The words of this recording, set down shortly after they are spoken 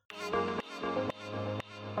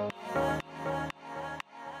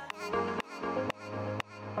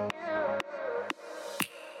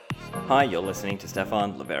Hi, you're listening to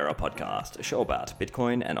Stefan Livera podcast, a show about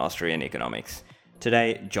Bitcoin and Austrian economics.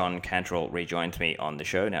 Today, John Cantrell rejoins me on the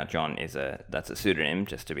show. Now, John that's a pseudonym,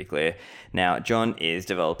 just to be clear. Now, John is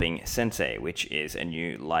developing Sensei, which is a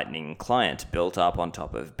new Lightning client built up on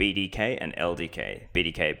top of BDK and LDK.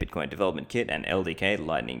 BDK, Bitcoin Development Kit, and LDK,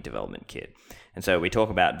 Lightning Development Kit. And so we talk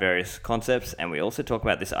about various concepts, and we also talk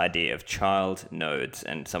about this idea of child nodes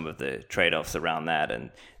and some of the trade-offs around that and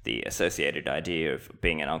the associated idea of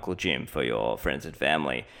being an Uncle Jim for your friends and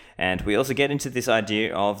family. And we also get into this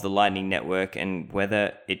idea of the Lightning Network and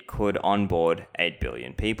whether it could onboard 8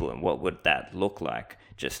 billion people and what would that look like,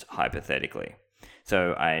 just hypothetically.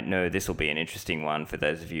 So I know this will be an interesting one for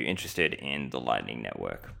those of you interested in the Lightning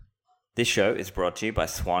Network. This show is brought to you by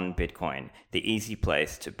Swan Bitcoin, the easy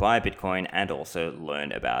place to buy Bitcoin and also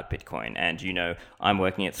learn about Bitcoin. And you know, I'm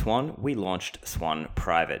working at Swan. We launched Swan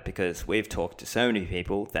Private because we've talked to so many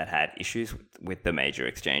people that had issues with the major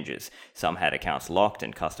exchanges. Some had accounts locked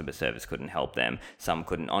and customer service couldn't help them. Some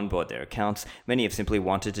couldn't onboard their accounts. Many have simply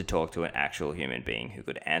wanted to talk to an actual human being who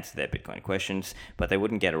could answer their Bitcoin questions, but they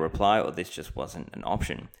wouldn't get a reply or this just wasn't an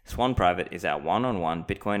option. Swan Private is our one-on-one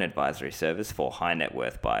Bitcoin advisory service for high net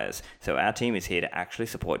worth buyers. So our team is here to actually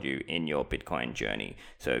support you in your Bitcoin journey.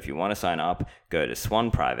 So if you want to sign up, go to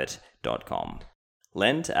swanprivate.com.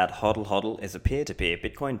 Lend at HODL HODL is a peer-to-peer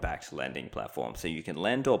Bitcoin-backed lending platform, so you can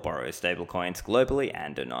lend or borrow stablecoins globally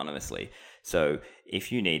and anonymously. So if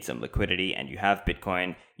you need some liquidity and you have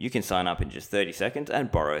Bitcoin, you can sign up in just 30 seconds and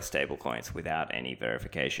borrow stablecoins without any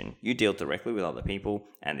verification. You deal directly with other people,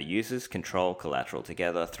 and the users control collateral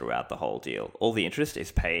together throughout the whole deal. All the interest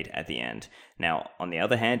is paid at the end. Now, on the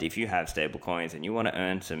other hand, if you have stablecoins and you want to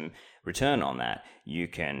earn some return on that, you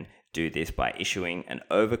can do this by issuing an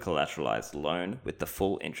over-collateralized loan with the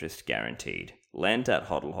full interest guaranteed. Lend at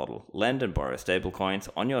HODL HODL. Lend and borrow stablecoins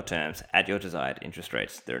on your terms at your desired interest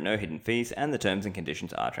rates. There are no hidden fees and the terms and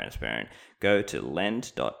conditions are transparent. Go to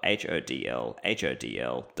lend.hodl.com.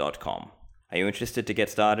 Are you interested to get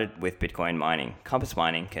started with Bitcoin mining? Compass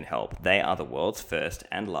Mining can help. They are the world's first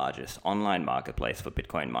and largest online marketplace for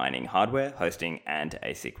Bitcoin mining, hardware, hosting, and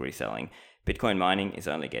ASIC reselling. Bitcoin mining is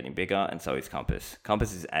only getting bigger, and so is Compass.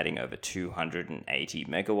 Compass is adding over 280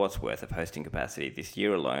 megawatts worth of hosting capacity this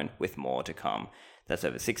year alone, with more to come. That's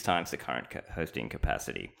over 6 times the current hosting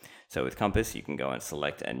capacity. So with Compass, you can go and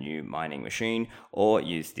select a new mining machine or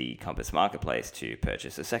use the Compass Marketplace to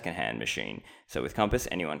purchase a second-hand machine. So with Compass,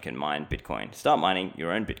 anyone can mine Bitcoin. Start mining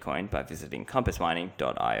your own Bitcoin by visiting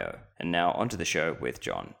compassmining.io. And now onto the show with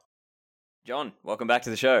John. John, welcome back to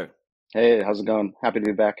the show. Hey, how's it going? Happy to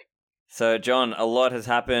be back. So, John, a lot has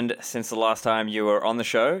happened since the last time you were on the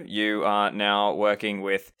show. You are now working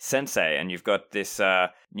with Sensei, and you've got this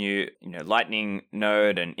new, Lightning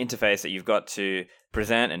node and interface that you've got to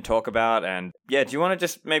present and talk about. And yeah, do you want to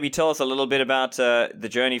just maybe tell us a little bit about the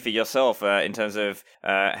journey for yourself in terms of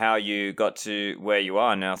how you got to where you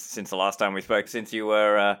are now since the last time we spoke, since you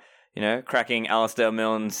were, cracking Alistair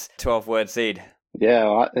Milne's 12-word seed?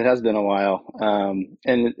 Yeah, it has been a while. And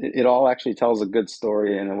it all actually tells a good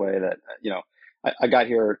story in a way that, I got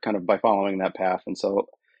here kind of by following that path. And so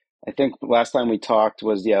I think the last time we talked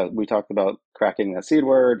we talked about cracking that seed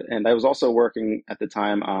word. And I was also working at the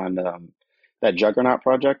time on that Juggernaut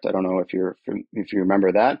project. I don't know if you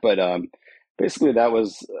remember that, but basically that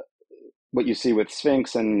was what you see with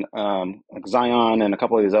Sphinx and like Zion and a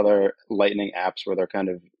couple of these other Lightning apps where they're kind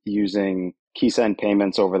of using key send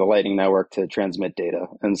payments over the Lightning Network to transmit data.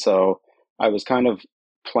 And so I was kind of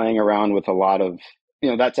playing around with a lot of,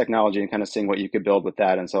 that technology and kind of seeing what you could build with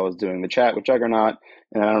that. And so I was doing the chat with Juggernaut.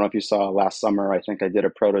 And I don't know if you saw last summer, I think I did a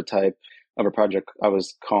prototype of a project I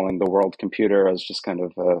was calling the World Computer as just kind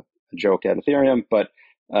of a joke at Ethereum. But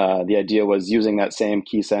the idea was using that same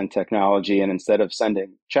key send technology. And instead of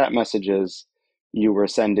sending chat messages, you were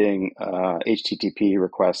sending HTTP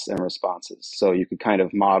requests and responses. So you could kind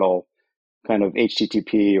of model kind of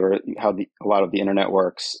HTTP or how a lot of the internet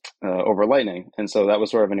works over Lightning. And so that was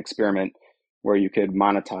sort of an experiment where you could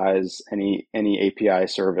monetize any API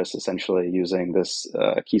service essentially using this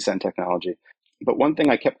key send technology. But one thing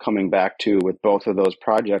I kept coming back to with both of those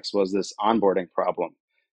projects was this onboarding problem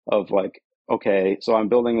of like, okay, so I'm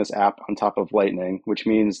building this app on top of Lightning, which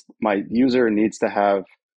means my user needs to have,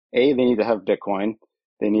 they need to have Bitcoin.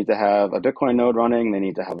 They need to have a Bitcoin node running. They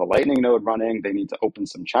need to have a Lightning node running. They need to open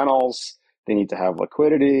some channels. They need to have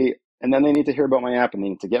liquidity, and then they need to hear about my app, and they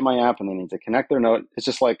need to get my app, and they need to connect their node. It's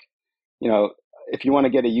just like, if you want to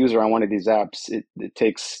get a user on one of these apps, it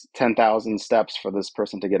takes 10,000 steps for this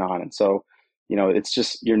person to get on. And so, it's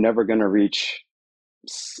just, you're never going to reach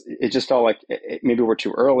it just felt like maybe we're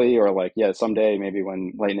too early, or like, yeah, someday maybe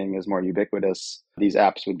when Lightning is more ubiquitous, these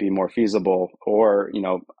apps would be more feasible, or,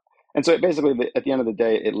 and so it basically, at the end of the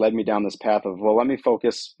day, it led me down this path of, well, let me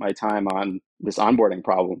focus my time on this onboarding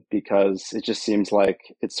problem, because it just seems like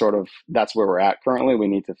it's sort of, that's where we're at currently. We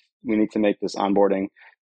need to make this onboarding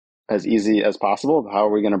as easy as possible. How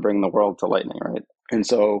are we going to bring the world to Lightning, right? And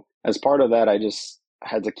so as part of that, I just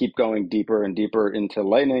had to keep going deeper and deeper into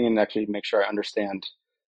Lightning and actually make sure I understand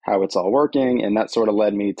how it's all working. And that sort of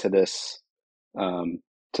led me to this,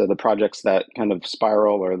 to the projects that kind of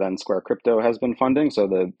Spiral, or then Square Crypto, has been funding. So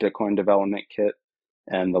the Bitcoin Development Kit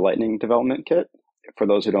and the Lightning Development Kit. For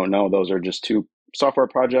those who don't know, those are just two software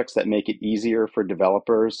projects that make it easier for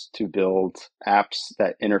developers to build apps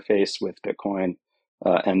that interface with Bitcoin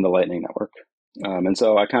and the Lightning Network. And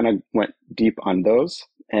so I kind of went deep on those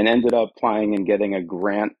and ended up applying and getting a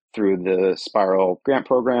grant through the Spiral grant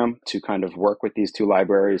program to kind of work with these two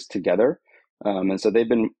libraries together. And so they've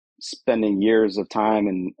been spending years of time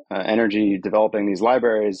and energy developing these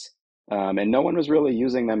libraries, and no one was really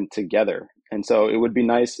using them together. And so it would be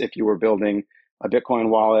nice if you were building a Bitcoin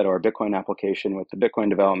wallet or a Bitcoin application with the Bitcoin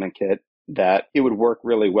Development Kit, that it would work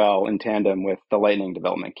really well in tandem with the Lightning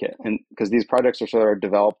Development Kit. And because these projects are sort of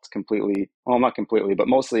developed completely, well, not completely, but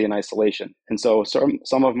mostly in isolation. And so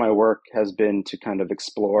some of my work has been to kind of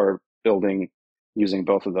explore building using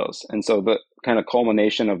both of those. And so the kind of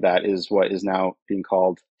culmination of that is what is now being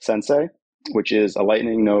called Sensei, which is a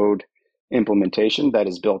Lightning node implementation that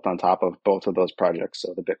is built on top of both of those projects.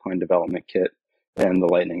 So the Bitcoin Development Kit and the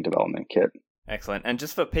Lightning Development Kit. Excellent. And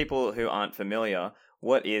just for people who aren't familiar,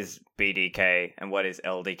 what is BDK and what is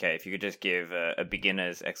LDK? If you could just give a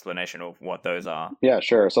beginner's explanation of what those are. Yeah,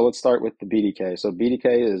 sure. So let's start with the BDK. So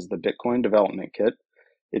BDK is the Bitcoin Development Kit.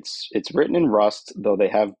 It's written in Rust, though they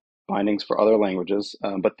have bindings for other languages.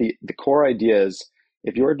 But the core idea is,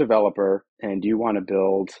 if you're a developer and you want to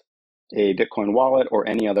build a Bitcoin wallet or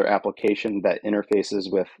any other application that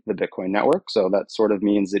interfaces with the Bitcoin network, so that sort of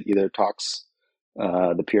means it either talks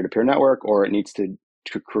the peer-to-peer network, or it needs to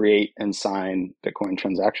create and sign Bitcoin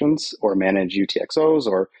transactions, or manage UTXOs,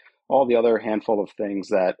 or all the other handful of things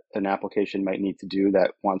that an application might need to do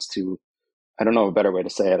that wants to, I don't know a better way to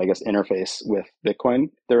say it, I guess, interface with Bitcoin.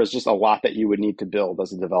 There is just a lot that you would need to build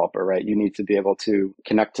as a developer, right? You need to be able to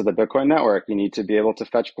connect to the Bitcoin network. You need to be able to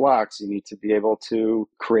fetch blocks. You need to be able to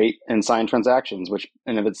create and sign transactions, which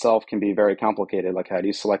in of itself can be very complicated. Like, how do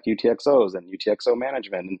you select UTXOs and UTXO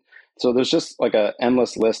management? And so there's just like an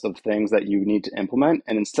endless list of things that you need to implement.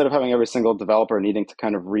 And instead of having every single developer needing to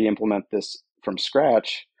kind of re-implement this from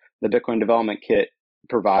scratch, the Bitcoin Development Kit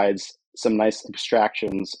provides some nice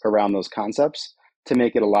abstractions around those concepts to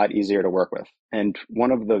make it a lot easier to work with. And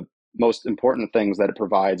one of the most important things that it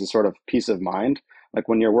provides is sort of peace of mind. Like,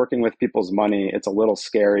 when you're working with people's money, it's a little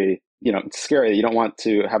scary. It's scary. You don't want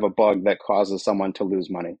to have a bug that causes someone to lose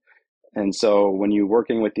money. And so when you're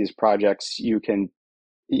working with these projects, you can,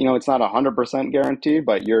 it's not 100% guarantee,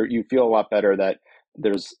 but you feel a lot better that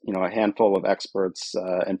there's, a handful of experts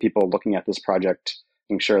and people looking at this project,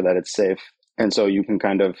 making sure that it's safe. And so you can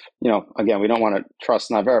kind of, again, we don't want to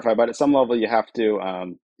trust, not verify, but at some level you have to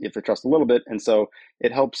trust a little bit. And so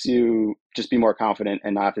it helps you just be more confident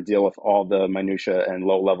and not have to deal with all the minutia and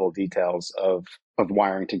low level details of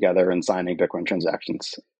wiring together and signing Bitcoin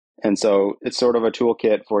transactions. And so it's sort of a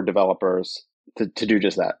toolkit for developers to do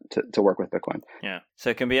just that, to work with Bitcoin. Yeah.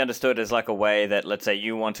 So it can be understood as like a way that, let's say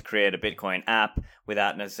you want to create a Bitcoin app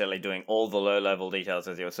without necessarily doing all the low level details,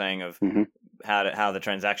 as you were saying, of how the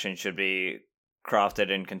transaction should be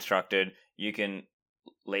crafted and constructed. You can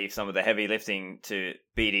leave some of the heavy lifting to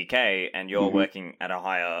BDK, and you're working at a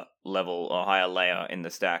higher level or higher layer in the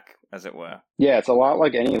stack, as it were. Yeah, it's a lot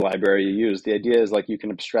like any library you use. The idea is, like, you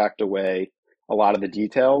can abstract away a lot of the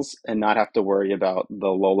details and not have to worry about the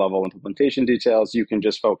low level implementation details. You can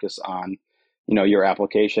just focus on, your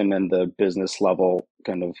application and the business level,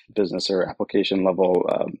 kind of business or application level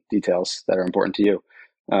details that are important to you.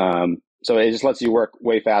 So it just lets you work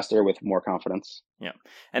way faster with more confidence. Yeah.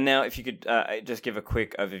 And now if you could just give a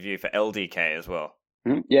quick overview for LDK as well.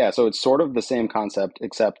 Yeah, so it's sort of the same concept,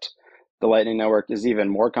 except the Lightning Network is even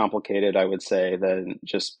more complicated, I would say, than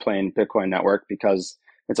just plain Bitcoin network, because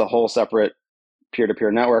it's a whole separate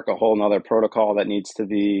peer-to-peer network, a whole nother protocol that needs to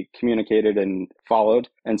be communicated and followed.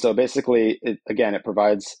 And so basically, it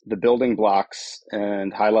provides the building blocks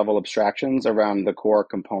and high-level abstractions around the core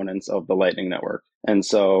components of the Lightning Network. And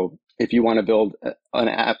so if you want to build an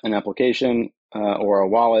application or a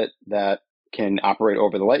wallet that can operate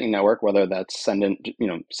over the Lightning Network, whether that's send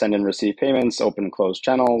and receive payments, open and close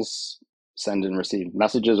channels, send and receive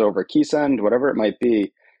messages over KeySend, whatever it might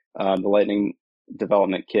be, the Lightning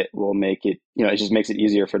development kit will make it, it just makes it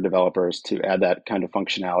easier for developers to add that kind of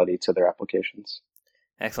functionality to their applications.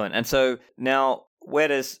 Excellent. And so now, where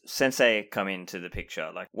does Sensei come into the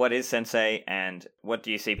picture? Like, what is Sensei and what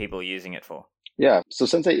do you see people using it for? Yeah, so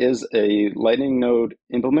Sensei is a Lightning Node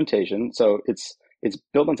implementation. So it's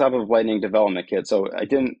built on top of Lightning Development Kit. So I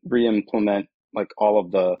didn't re-implement like all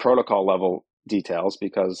of the protocol level details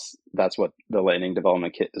because that's what the Lightning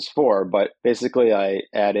Development Kit is for. But basically, I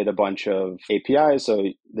added a bunch of APIs. So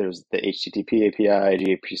there's the HTTP API,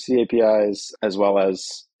 gRPC APIs, as well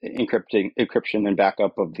as encryption and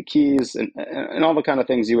backup of the keys and all the kind of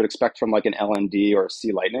things you would expect from like an LND or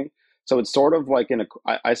C Lightning. So it's sort of like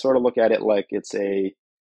I sort of look at it like it's an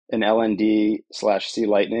LND/C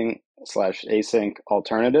Lightning /async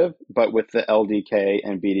alternative, but with the LDK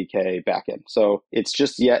and BDK backend. So it's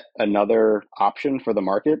just yet another option for the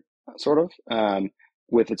market, sort of,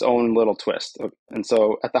 with its own little twist. And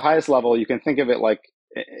so at the highest level, you can think of it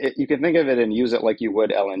and use it like you would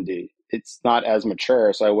LND. It's not as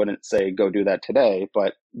mature, so I wouldn't say go do that today,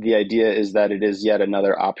 but the idea is that it is yet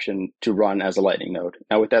another option to run as a Lightning node.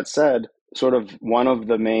 Now, with that said, sort of one of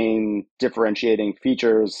the main differentiating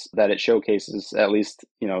features that it showcases, at least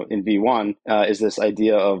in V1, is this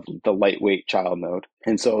idea of the lightweight child node.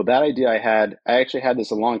 And so that idea I actually had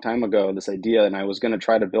this a long time ago, this idea, and I was going to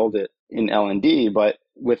try to build it in LND, but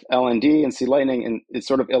with LND and C Lightning, and it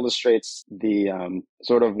sort of illustrates the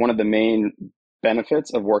sort of one of the main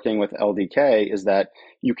benefits of working with LDK is that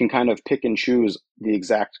you can kind of pick and choose the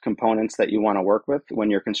exact components that you want to work with when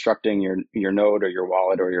you're constructing your node or your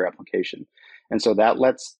wallet or your application. And so that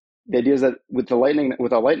the idea is that with a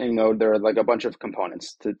Lightning node, there are like a bunch of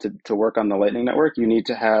components to work on the Lightning network. You need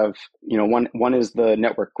to have, one is the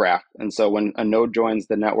network graph. And so when a node joins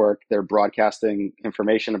the network, they're broadcasting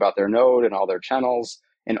information about their node and all their channels.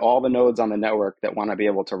 And all the nodes on the network that want to be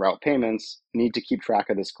able to route payments need to keep track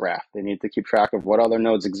of this graph. They need to keep track of what other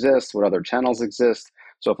nodes exist, what other channels exist.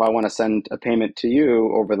 So if I want to send a payment to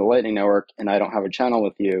you over the Lightning network and I don't have a channel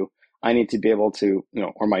with you, I need to be able to,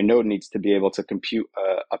 or my node needs to be able to compute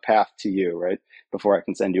a path to you, right, before I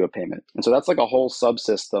can send you a payment. And so that's like a whole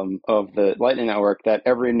subsystem of the Lightning network that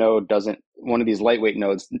every node one of these lightweight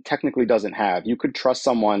nodes technically doesn't have. You could trust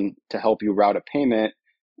someone to help you route a payment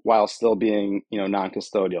while still being,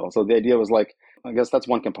 non-custodial. So the idea was like, I guess that's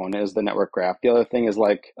one component is the network graph. The other thing is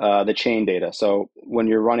like the chain data. So when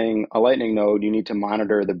you're running a Lightning node, you need to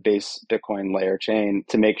monitor the base Bitcoin layer chain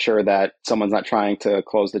to make sure that someone's not trying to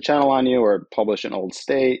close the channel on you or publish an old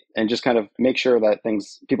state, and just kind of make sure that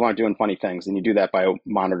people aren't doing funny things. And you do that by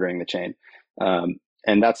monitoring the chain.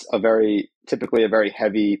 And that's typically a very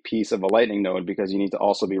heavy piece of a Lightning node because you need to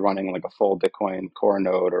also be running like a full Bitcoin core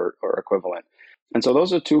node or equivalent. And so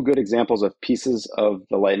those are two good examples of pieces of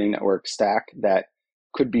the Lightning Network stack that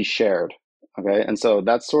could be shared. Okay. And so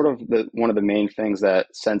that's sort of one of the main things that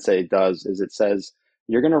Sensei does is it says,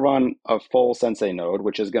 you're going to run a full Sensei node,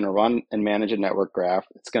 which is going to run and manage a network graph.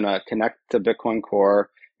 It's going to connect to Bitcoin Core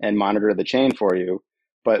and monitor the chain for you.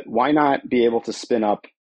 But why not be able to spin up,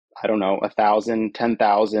 1,000,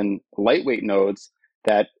 10,000 lightweight nodes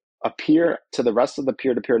that appear to the rest of the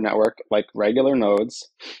peer-to-peer network like regular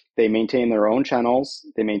nodes. They maintain their own channels.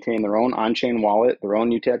 They maintain their own on-chain wallet, their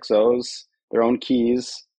own UTXOs, their own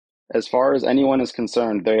keys. As far as anyone is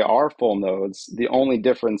concerned, they are full nodes. The only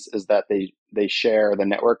difference is that they share the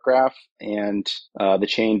network graph and the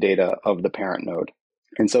chain data of the parent node.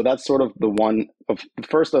 And so that's sort of the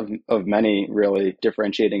first of many really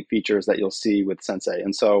differentiating features that you'll see with Sensei.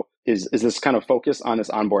 And so is this kind of focus on this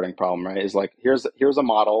onboarding problem, right? Is like, here's a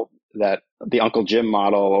model that the Uncle Jim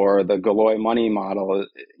model or the Galoy Money model,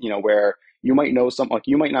 where you might know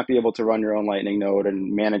you might not be able to run your own Lightning node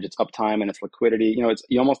and manage its uptime and its liquidity.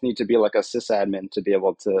 You almost need to be like a sysadmin to be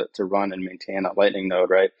able to run and maintain a Lightning node,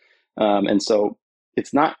 right? And so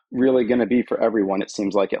it's not really going to be for everyone. It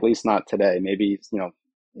seems like, at least not today. Maybe,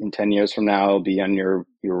 in 10 years from now, it'll be on your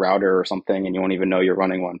router or something and you won't even know you're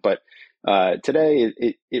running one. But today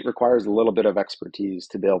it requires a little bit of expertise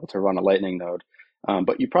to be able to run a Lightning node.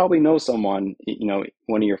 But you probably know someone,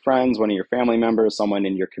 one of your friends, one of your family members, someone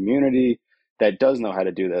in your community that does know how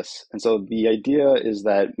to do this. And so the idea is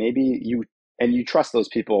that maybe you trust those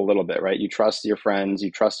people a little bit, right? You trust your friends, you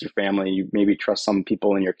trust your family, you maybe trust some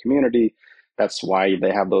people in your community. That's why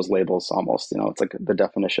they have those labels almost, it's like the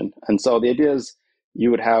definition. And so the idea is you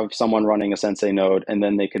would have someone running a Sensei node and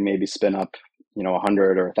then they could maybe spin up,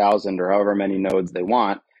 100 or 1,000 or however many nodes they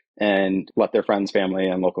want and let their friends, family,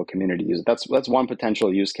 and local community use it. That's one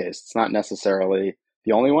potential use case. It's not necessarily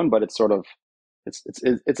the only one, but it's sort of,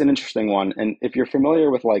 it's an interesting one. And if you're familiar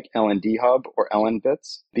with like LND Hub or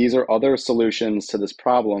LNbits, these are other solutions to this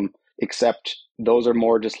problem. except those are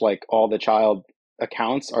more just like all the child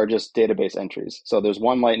accounts are just database entries. So there's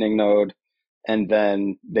one Lightning node, and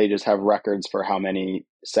then they just have records for how many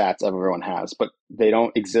sats everyone has, but they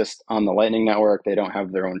don't exist on the Lightning Network. They don't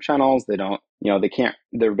have their own channels. They don't, they can't,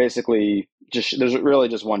 they're basically just, there's really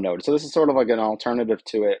just one node. So this is sort of like an alternative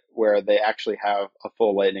to it where they actually have a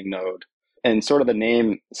full Lightning node. And sort of the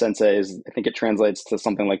name Sensei is, I think it translates to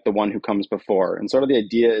something like the one who comes before. And sort of the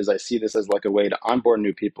idea is I see this as like a way to onboard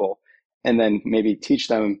new people and then maybe teach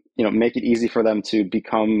them, make it easy for them to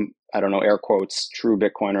become, I don't know, air quotes, true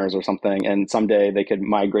Bitcoiners or something. And someday they could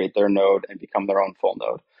migrate their node and become their own full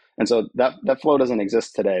node. And so that flow doesn't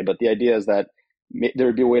exist today. But the idea is that there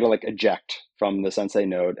would be a way to like eject from the Sensei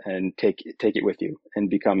node and take it with you and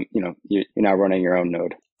become, you're now running your own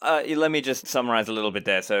node. Let me just summarize a little bit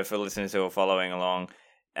there. So for listeners who are following along,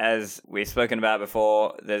 as we've spoken about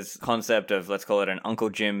before, there's concept of, let's call it an Uncle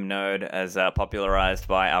Jim node, as popularized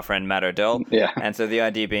by our friend Matt Odell. Yeah. And so the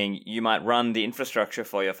idea being you might run the infrastructure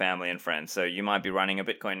for your family and friends. So you might be running a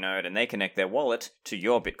Bitcoin node and they connect their wallet to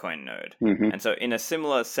your Bitcoin node. Mm-hmm. And so in a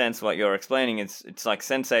similar sense, what you're explaining is it's like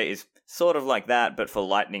Sensei is sort of like that, but for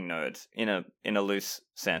Lightning nodes in a loose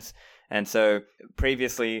sense. And so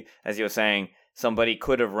previously, as you were saying, somebody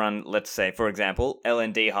could have run, let's say, for example,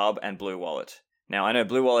 LND Hub and Blue Wallet. Now, I know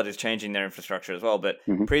Blue Wallet is changing their infrastructure as well, but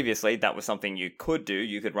previously that was something you could do.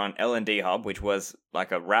 You could run LND Hub, which was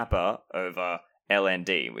like a wrapper over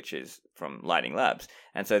LND, which is from Lightning Labs.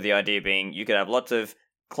 And so the idea being you could have lots of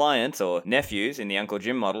clients or nephews in the Uncle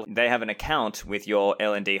Jim model. They have an account with your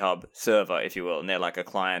LND Hub server, if you will, and they're like a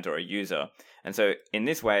client or a user. And so in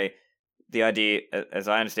this way, the idea, as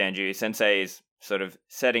I understand you, Sensei is sort of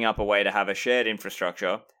setting up a way to have a shared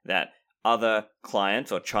infrastructure that other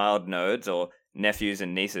clients or child nodes or nephews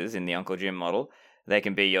and nieces in the Uncle Jim model, they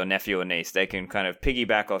can be your nephew or niece. They can kind of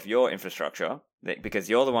piggyback off your infrastructure because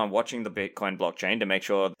you're the one watching the Bitcoin blockchain to make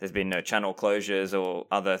sure there's been no channel closures or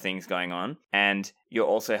other things going on. And you're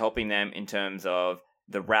also helping them in terms of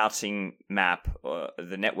the routing map or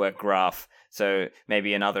the network graph. So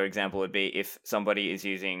maybe another example would be if somebody is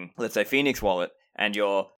using, let's say, Phoenix Wallet, and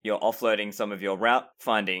you're offloading some of your route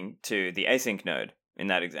finding to the async node in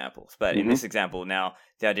that example. But in this example now,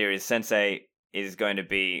 the idea is Sensei is going to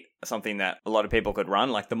be something that a lot of people could run,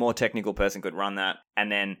 like the more technical person could run that, and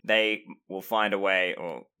then they will find a way,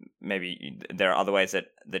 or maybe there are other ways that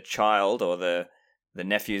the child or the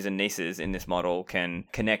nephews and nieces in this model can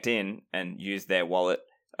connect in and use their wallet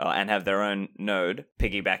and have their own node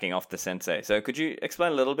piggybacking off the Sensei. So could you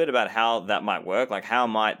explain a little bit about how that might work? Like how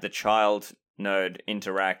might the child node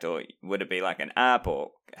interact, or would it be like an app,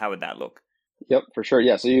 or how would that look? Yep, for sure.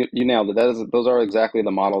 Yeah, so you nailed it. Those are exactly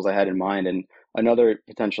the models I had in mind. And another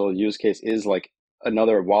potential use case is like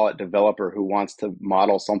another wallet developer who wants to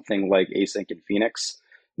model something like Async and Phoenix.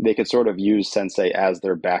 They could sort of use Sensei as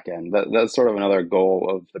their backend. That's sort of another goal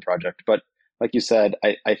of the project. But like you said,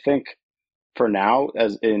 I think for now,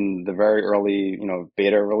 as in the very early,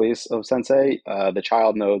 beta release of Sensei, the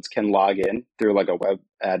child nodes can log in through like a web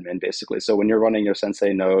admin, basically. So when you're running your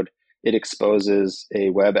Sensei node, it exposes a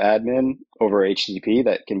web admin over HTTP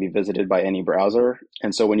that can be visited by any browser.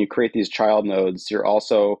 And so when you create these child nodes, you're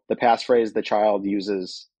also, the passphrase the child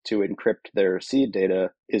uses to encrypt their seed data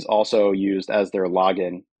is also used as their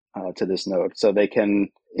login to this node. So they can,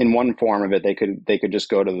 in one form of it, they could just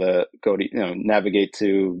go to navigate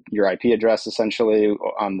to your IP address essentially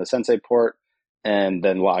on the Sensei port and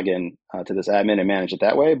then log in to this admin and manage it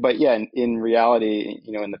that way. But yeah, in reality,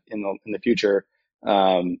 in the future,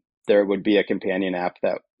 there would be a companion app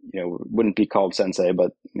that wouldn't be called Sensei,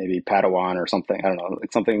 but maybe Padawan or something. I don't know,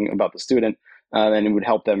 like something about the student, and it would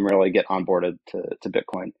help them really get onboarded to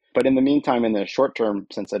Bitcoin. But in the meantime, in the short term,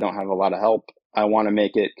 since I don't have a lot of help, I want to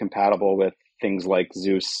make it compatible with things like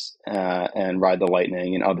Zeus and Ride the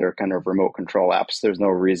Lightning and other kind of remote control apps. There's no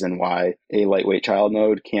reason why a lightweight child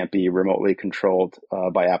node can't be remotely controlled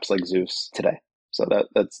by apps like Zeus today. So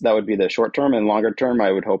that would be the short term. And longer term,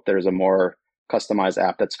 I would hope there's a more customized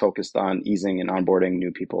app that's focused on easing and onboarding new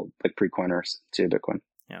people, like pre-coiners, to Bitcoin.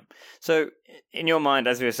 Yeah. So in your mind,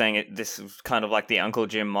 as we were saying, this is kind of like the Uncle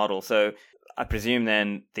Jim model. So I presume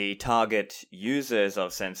then the target users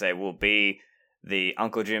of Sensei will be the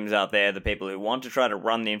Uncle Jims out there, the people who want to try to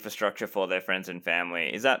run the infrastructure for their friends and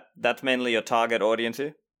family. That's mainly your target audience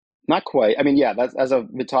here? Not quite. I mean, yeah, that's, as I've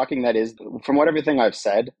been talking, that is, from everything I've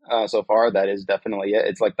said so far, that is definitely it.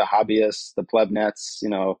 It's like the hobbyists, the plebnets,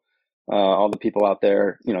 all the people out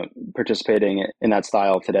there, participating in that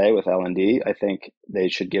style today with LND. I think they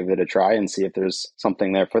should give it a try and see if there's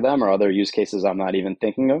something there for them or other use cases I'm not even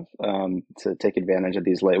thinking of to take advantage of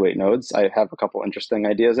these lightweight nodes. I have a couple interesting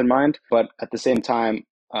ideas in mind, but at the same time,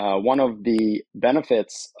 One of the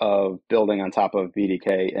benefits of building on top of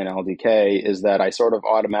BDK and LDK is that I sort of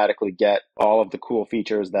automatically get all of the cool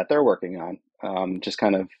features that they're working on, just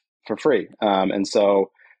kind of for free. And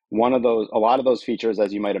so a lot of those features,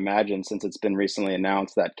 as you might imagine, since it's been recently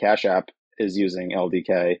announced that Cash App is using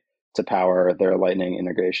LDK to power their Lightning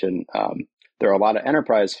integration, there are a lot of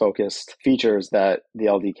enterprise focused features that the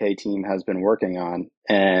LDK team has been working on.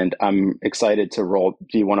 And I'm excited to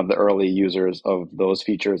be one of the early users of those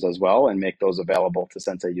features as well and make those available to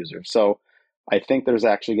Sensei users. So I think there's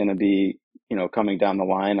actually going to be, coming down the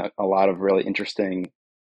line, a lot of really interesting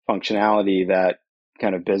functionality that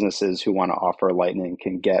kind of businesses who want to offer Lightning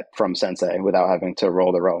can get from Sensei without having to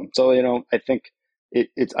roll their own. So, I think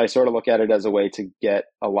I sort of look at it as a way to get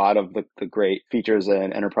a lot of the great features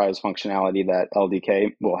and enterprise functionality that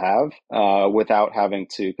LDK will have without having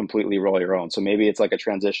to completely roll your own. So maybe it's like a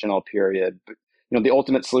transitional period. But, the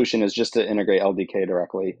ultimate solution is just to integrate LDK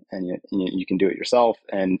directly, and you can do it yourself.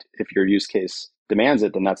 And if your use case demands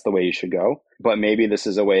it, then that's the way you should go. But maybe this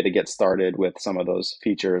is a way to get started with some of those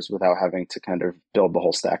features without having to kind of build the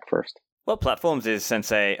whole stack first. What platforms is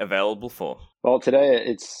Sensei available for? Well,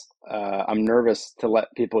 today I'm nervous to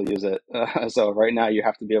let people use it. So right now you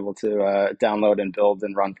have to be able to download and build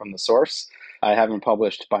and run from the source. I haven't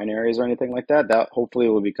published binaries or anything like that. That hopefully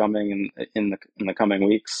will be coming in the coming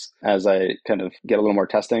weeks as I kind of get a little more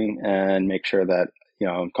testing and make sure that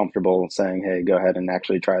I'm comfortable saying, hey, go ahead and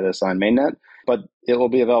actually try this on mainnet. But it will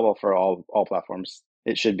be available for all platforms.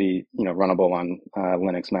 It should be runnable on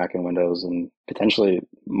Linux, Mac, and Windows, and potentially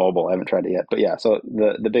mobile. I haven't tried it yet, but yeah. So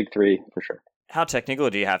the big three for sure. How technical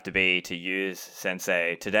do you have to be to use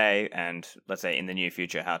Sensei today? And let's say in the near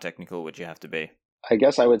future, how technical would you have to be? I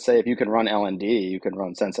guess I would say if you can run LND, you can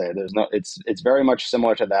run Sensei. It's very much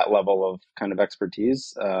similar to that level of kind of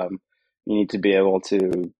expertise. You need to be able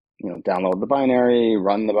to, download the binary,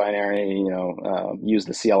 run the binary, use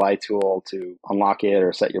the CLI tool to unlock it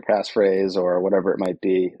or set your passphrase or whatever it might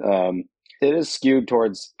be. It is skewed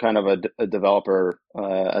towards kind of a developer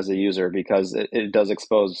as a user because it does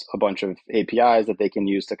expose a bunch of APIs that they can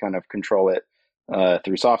use to kind of control it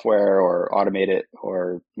through software or automate it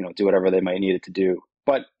or do whatever they might need it to do.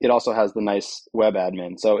 But it also has the nice web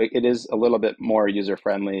admin, so it is a little bit more user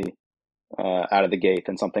friendly out of the gate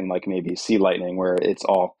than something like maybe C Lightning where it's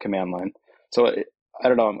all command line. So I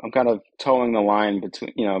don't know. I'm kind of towing the line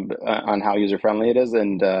between on how user friendly it is,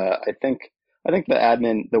 and I think the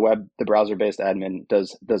admin, the browser based admin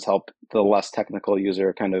does help the less technical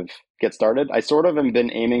user kind of get started. I sort of have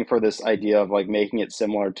been aiming for this idea of like making it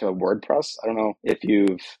similar to WordPress. I don't know if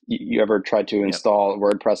you ever tried to install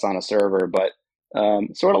WordPress on a server, but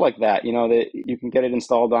sort of like that, you can get it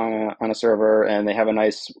installed on a server, and they have a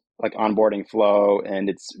nice like onboarding flow, and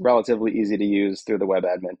it's relatively easy to use through the web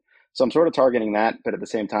admin. So I'm sort of targeting that, but at the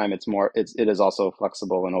same time, it is also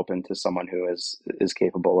flexible and open to someone who is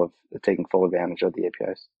capable of taking full advantage of the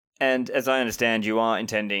APIs. And as I understand, you are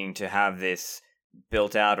intending to have this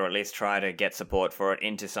built out, or at least try to get support for it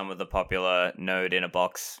into some of the popular Node in a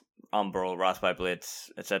box, Umbrel, Raspberry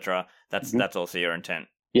Blitz, etc. That's also your intent.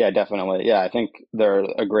 Yeah, definitely. Yeah, I think they're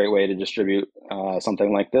a great way to distribute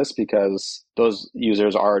something like this because those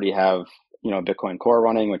users already have Bitcoin Core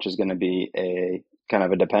running, which is going to be a kind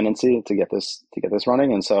of a dependency to get this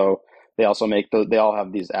running, and so they also they all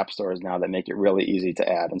have these app stores now that make it really easy to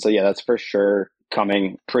add. And so yeah, that's for sure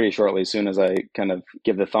coming pretty shortly. As soon as I kind of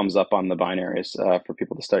give the thumbs up on the binaries for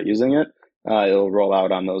people to start using it, it'll roll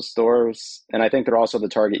out on those stores. And I think they're also the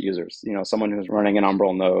target users. Someone who's running an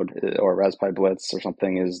Umbrel node or Raspberry Blitz or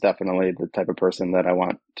something is definitely the type of person that I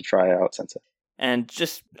want to try out Sensei. And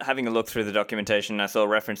just having a look through the documentation, I saw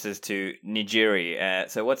references to Nigiri.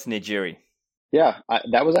 So what's Nigiri? Yeah,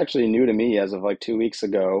 that was actually new to me as of like 2 weeks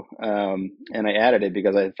ago. And I added it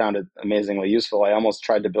because I found it amazingly useful. I almost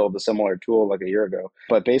tried to build a similar tool like a year ago.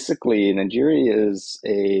 But basically, Nigiri is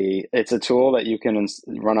it's a tool that you can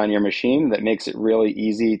run on your machine that makes it really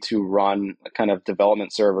easy to run kind of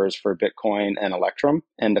development servers for Bitcoin and Electrum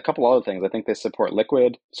and a couple other things. I think they support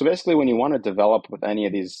Liquid. So basically, when you want to develop with any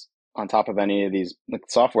of these on top of any of these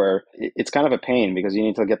software, it's kind of a pain because you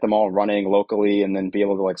need to get them all running locally and then be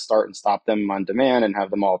able to like start and stop them on demand and have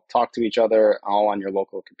them all talk to each other all on your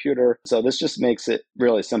local computer. So this just makes it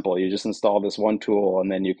really simple. You just install this one tool and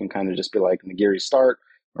then you can kind of just be like Nigiri start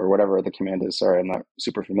or whatever the command is. Sorry, I'm not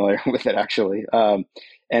super familiar with it actually. And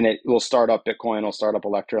it will start up Bitcoin, it'll start up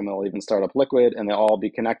Electrum, it'll even start up Liquid, and they'll all be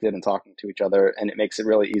connected and talking to each other. And it makes it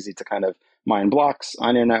really easy to kind of mine blocks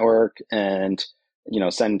on your network and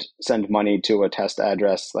send money to a test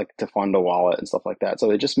address, like to fund a wallet and stuff like that.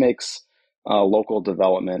 So it just makes local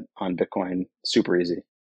development on Bitcoin super easy.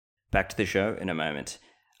 Back to the show in a moment.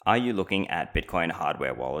 Are you looking at Bitcoin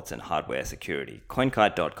hardware wallets and hardware security?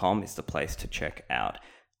 CoinKite.com is the place to check out.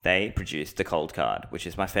 They produced the Cold Card, which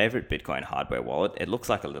is my favorite Bitcoin hardware wallet. It looks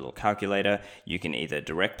like a little calculator. You can either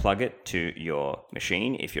direct plug it to your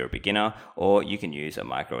machine if you're a beginner, or you can use a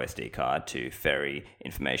micro SD card to ferry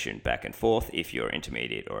information back and forth if you're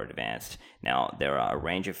intermediate or advanced. Now, there are a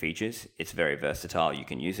range of features. It's very versatile. You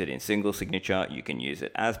can use it in single signature. You can use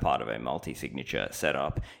it as part of a multi-signature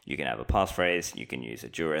setup. You can have a passphrase. You can use a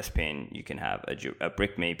Duress pin. You can have a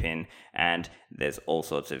BrickMe pin. And there's all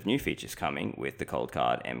sorts of new features coming with the Cold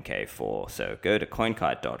Card MK4. So go to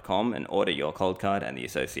coinkite.com and order your Cold Card and the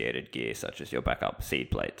associated gear, such as your backup seed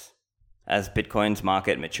plates. As Bitcoin's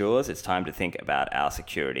market matures, it's time to think about our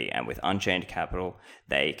security, and with Unchained Capital,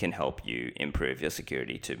 they can help you improve your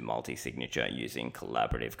security to multi-signature using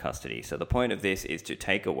collaborative custody. So the point of this is to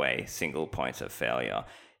take away single points of failure.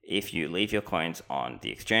 If you leave your coins on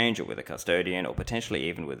the exchange or with a custodian, or potentially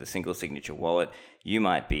even with a single signature wallet, you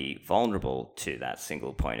might be vulnerable to that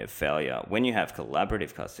single point of failure. When you have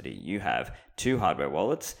collaborative custody, you have two hardware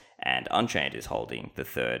wallets, and Unchained is holding the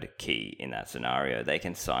third key in that scenario. They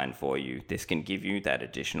can sign for you. This can give you that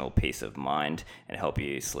additional peace of mind and help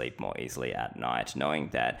you sleep more easily at night, knowing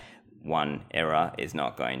that one error is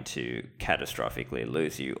not going to catastrophically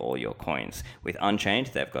lose you all your coins. With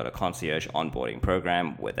Unchained, they've got a concierge onboarding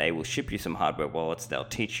program where they will ship you some hardware wallets, they'll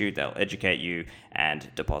teach you, they'll educate you,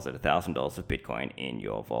 and deposit $1,000 of Bitcoin in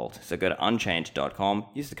your vault. So go to unchained.com,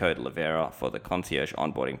 use the code Livera for the concierge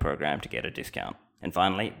onboarding program to get a discount. And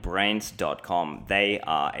finally, Braiins.com. They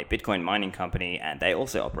are a Bitcoin mining company, and they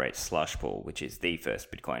also operate Slushpool, which is the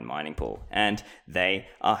first Bitcoin mining pool. And they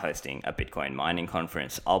are hosting a Bitcoin mining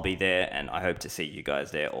conference. I'll be there, and I hope to see you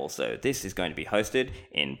guys there also. This is going to be hosted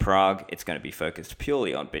in Prague. It's going to be focused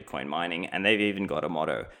purely on Bitcoin mining, and they've even got a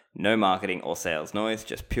motto: no marketing or sales noise,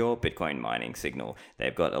 just pure Bitcoin mining signal.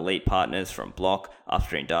 They've got elite partners from Block,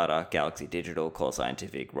 Upstream Data, Galaxy Digital, Core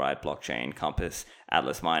Scientific, Riot Blockchain, Compass,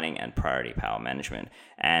 Atlas Mining, and Priority Power Management.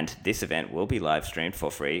 And this event will be live streamed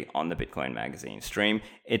for free on the Bitcoin Magazine stream.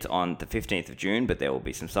 It's on the 15th of June, but there will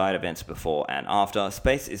be some side events before and after.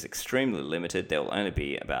 Space is extremely limited. There will only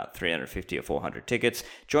be about 350 or 400 tickets.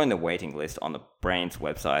 Join the waiting list on the Braiins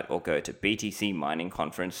website or go to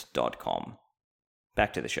btcminingconference.com.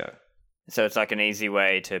 Back to the show. So it's like an easy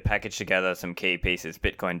way to package together some key pieces: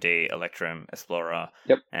 Bitcoin D, Electrum, Explorer,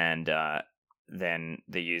 Yep. and then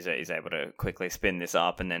the user is able to quickly spin this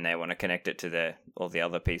up, and then they want to connect it to all the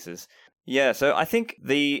other pieces. Yeah, so I think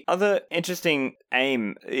the other interesting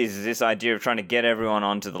aim is this idea of trying to get everyone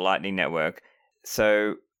onto the Lightning Network.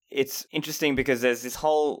 So it's interesting because there's this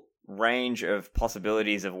whole range of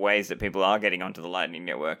possibilities of ways that people are getting onto the Lightning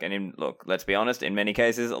Network. And look, let's be honest, in many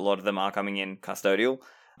cases, a lot of them are coming in custodial,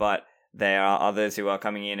 but there are others who are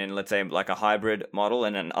coming in, let's say, like a hybrid model,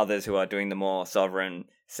 and then others who are doing the more sovereign,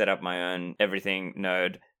 set up my own everything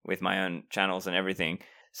node with my own channels and everything.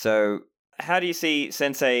 So how do you see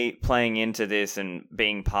Sensei playing into this and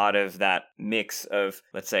being part of that mix of,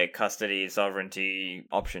 let's say, custody, sovereignty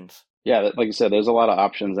options? Yeah, like you said, there's a lot of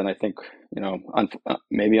options, and I think,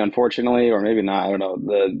 maybe unfortunately, or maybe not, I don't know,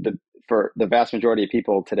 for the vast majority of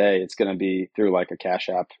people today, it's going to be through like a Cash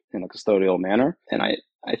App in a custodial manner, and I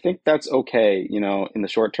think that's okay, in the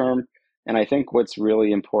short term. And I think what's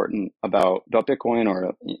really important about Bitcoin,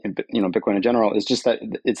 or Bitcoin in general, is just that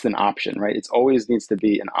it's an option, right? It always needs to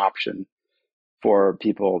be an option for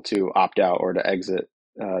people to opt out or to exit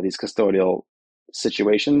these custodial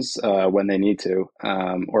situations when they need to,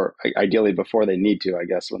 or ideally before they need to, I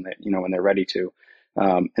guess, when they're ready to.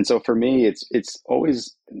 And so for me, it's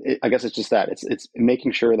always, I guess it's just that it's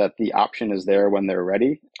making sure that the option is there when they're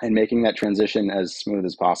ready, and making that transition as smooth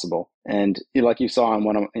as possible. And like you saw on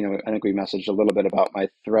one of, I think we messaged a little bit about my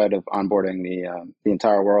thread of onboarding the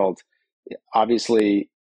entire world. Obviously,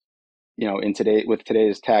 with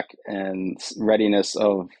today's tech and readiness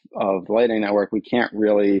of the Lightning Network, we can't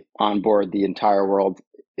really onboard the entire world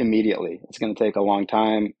immediately. It's going to take a long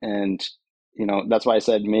time, and that's why I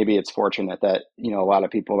said maybe it's fortunate that a lot of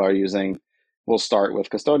people will start with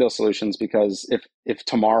custodial solutions, because if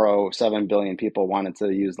tomorrow 7 billion people wanted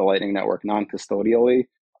to use the Lightning Network non-custodially,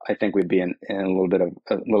 I think we'd be in a little bit of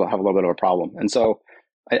a problem. And so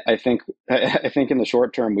I think in the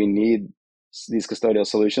short term, we need these custodial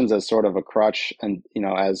solutions as sort of a crutch, and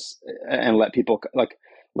let people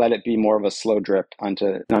let it be more of a slow drip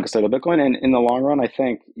onto non-custodial Bitcoin. And in the long run, I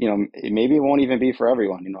think maybe it won't even be for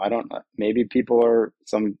everyone. I don't know. Maybe people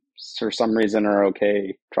for some reason are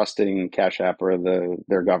okay trusting Cash App or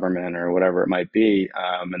their government or whatever it might be,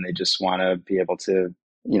 and they just want to be able to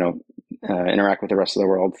interact with the rest of the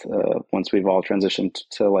world once we've all transitioned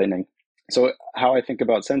to Lightning. So how I think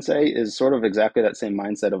about Sensei is sort of exactly that same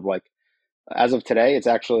mindset of like, as of today, it's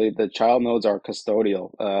actually the child nodes are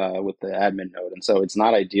custodial with the admin node, and so it's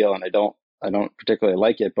not ideal, and I don't particularly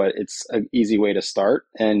like it, but it's an easy way to start.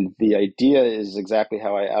 And the idea is exactly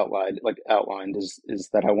how I outlined is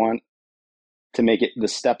that I want to make it the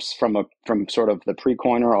steps from sort of the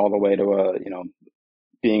pre-coiner all the way to a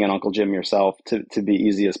being an Uncle Jim yourself to be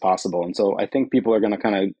easy as possible. And so I think people are going to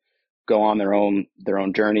kind of go on their own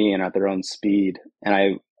journey and at their own speed.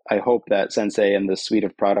 And I hope that Sensei and the suite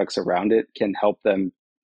of products around it can help them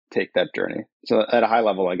take that journey. So at a high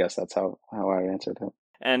level, I guess that's how I answered it.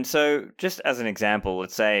 And so, just as an example,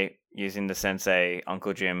 let's say using the Sensei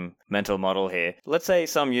Uncle Jim mental model here, let's say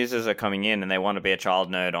some users are coming in and they want to be a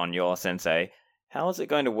child node on your Sensei. How is it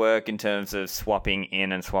going to work in terms of swapping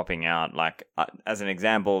in and swapping out? Like, as an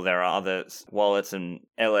example, there are other wallets and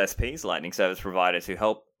LSPs, Lightning Service Providers, who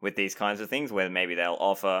help with these kinds of things, where maybe they'll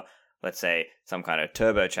offer, let's say, some kind of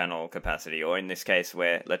turbo channel capacity, or in this case,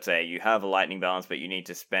 where, let's say, you have a Lightning balance, but you need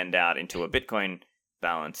to spend out into a Bitcoin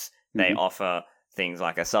balance, they offer things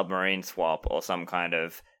like a submarine swap or some kind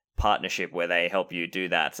of partnership where they help you do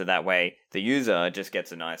that. So that way the user just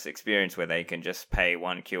gets a nice experience where they can just pay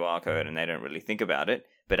one QR code and they don't really think about it.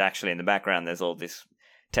 But actually in the background, there's all this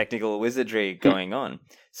technical wizardry going on.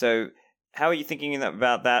 So how are you thinking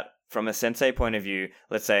about that from a Sensei point of view?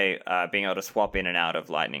 Let's say being able to swap in and out of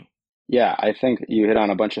Lightning. Yeah, I think you hit on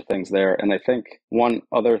a bunch of things there. And I think one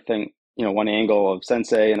other thing, one angle of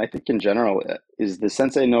Sensei, and I think in general, is the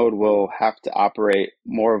Sensei node will have to operate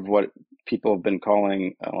more of what people have been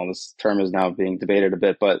calling, well, this term is now being debated a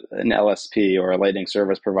bit, but an LSP or a Lightning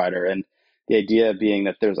Service Provider. And the idea being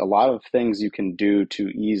that there's a lot of things you can do to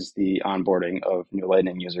ease the onboarding of new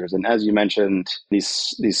Lightning users. And as you mentioned,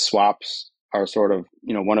 these swaps are sort of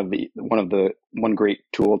one great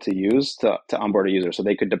tool to use to onboard a user. So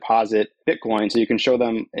they could deposit Bitcoin, so you can show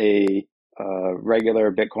them a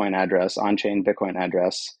regular Bitcoin address, on-chain Bitcoin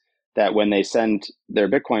address, that when they send their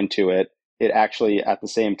Bitcoin to it, it actually at the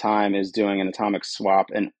same time is doing an atomic swap,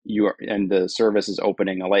 and the service is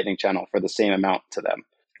opening a Lightning channel for the same amount to them.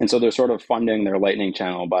 And so they're sort of funding their Lightning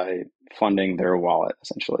channel by funding their wallet,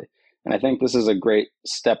 essentially. And I think this is a great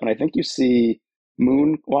step. And I think you see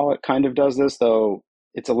Moon Wallet kind of does this, though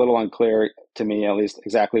it's a little unclear to me, at least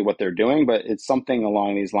exactly what they're doing, but it's something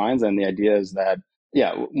along these lines. And the idea is that,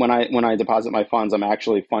 yeah, when I deposit my funds, I'm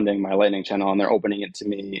actually funding my Lightning channel, and they're opening it to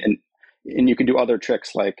me. And you can do other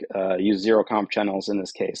tricks like use zero comp channels in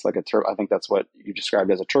this case, like I think that's what you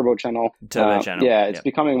described as a turbo channel. Turbo channel. Yeah, it's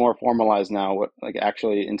becoming more formalized now, like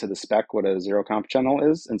actually into the spec what a zero comp channel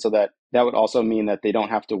is. And so that would also mean that they don't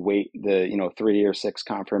have to wait the 3 or 6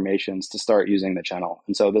 confirmations to start using the channel.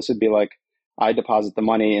 And so this would be like, I deposit the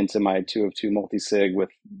money into my 2 of 2 multi-sig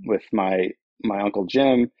with my Uncle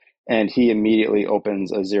Jim, and he immediately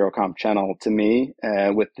opens a zero comp channel to me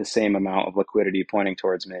with the same amount of liquidity pointing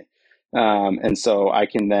towards me. And so I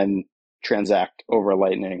can then transact over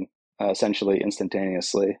Lightning essentially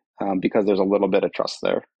instantaneously because there's a little bit of trust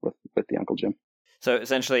there with the Uncle Jim. So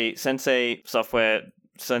essentially, Sensei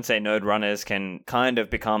node runners can kind of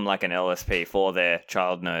become like an LSP for their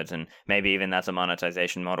child nodes, and maybe even that's a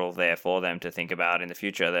monetization model there for them to think about in the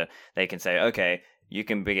future, that they can say, okay, you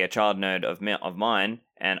can be a child node of mine,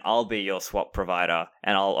 and I'll be your swap provider,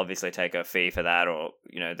 and I'll obviously take a fee for that, or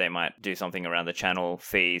they might do something around the channel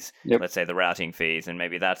fees, let's say the routing fees, and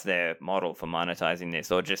maybe that's their model for monetizing this,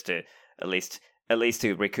 or just to at least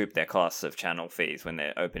to recoup their costs of channel fees when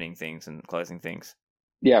they're opening things and closing things.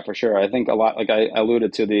 Yeah, for sure. I think a lot, like I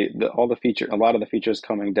alluded to, a lot of the features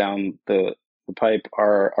coming down the pipe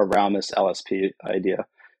are around this LSP idea.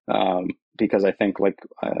 Because I think, like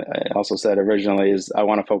I also said originally, is I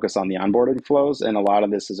want to focus on the onboarding flows. And a lot of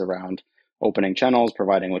this is around opening channels,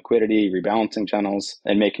 providing liquidity, rebalancing channels,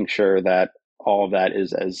 and making sure that all of that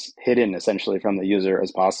is as hidden essentially from the user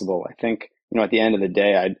as possible. I think, at the end of the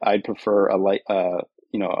day, I'd prefer a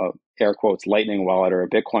air quotes Lightning wallet or a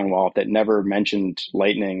Bitcoin wallet that never mentioned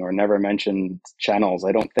Lightning or never mentioned channels.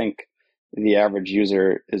 I don't think the average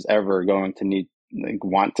user is ever going to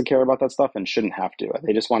want to care about that stuff, and shouldn't have to.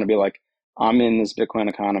 They just want to be like, I'm in this Bitcoin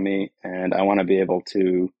economy and I want to be able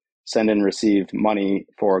to send and receive money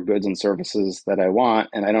for goods and services that I want.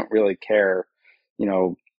 And I don't really care,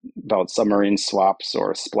 about submarine swaps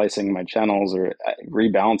or splicing my channels or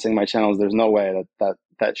rebalancing my channels. There's no way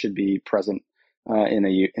that should be present in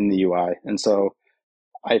the UI. And so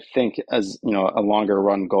I think, as a longer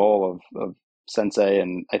run goal of Sensei,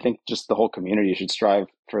 and I think just the whole community should strive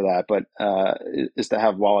for that, but is to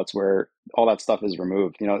have wallets where all that stuff is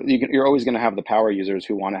removed. You're always going to have the power users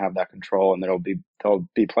who want to have that control, and there'll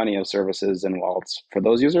be plenty of services and wallets for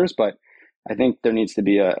those users, but I think there needs to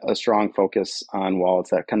be a strong focus on wallets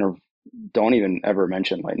that kind of don't even ever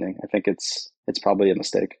mention Lightning. I think it's probably a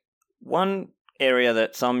mistake. One area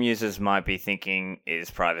that some users might be thinking is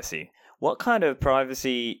privacy. What kind of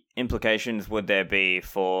privacy implications would there be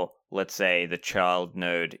for, let's say, the child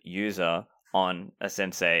node user on a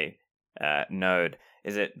Sensei node?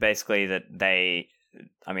 Is it basically that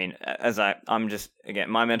I'm just, again,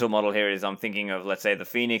 my mental model here is I'm thinking of, let's say, the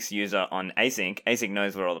Phoenix user on Async. Async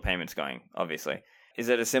knows where all the payments going, obviously. Is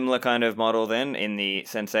it a similar kind of model then in the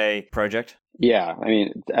Sensei project? Yeah, I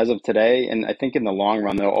mean, as of today, and I think in the long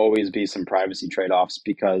run, there'll always be some privacy trade-offs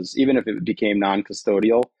because even if it became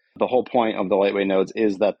non-custodial, the whole point of the lightweight nodes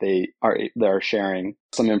is that they're sharing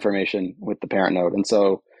some information with the parent node. And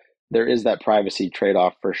so there is that privacy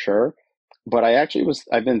trade-off for sure. But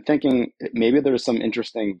I've been thinking maybe there's some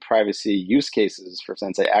interesting privacy use cases for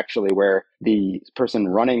Sensei actually where the person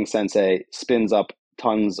running Sensei spins up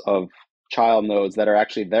tons of child nodes that are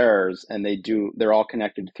actually theirs and they're all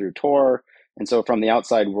connected through Tor. And so from the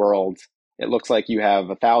outside world, it looks like you have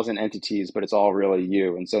 1,000 entities, but it's all really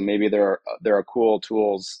you. And so maybe there are cool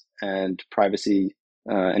tools and privacy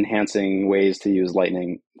enhancing ways to use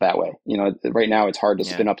Lightning that way. Right now it's hard to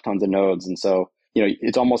spin up tons of nodes. And so,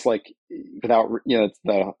 it's almost like without, it's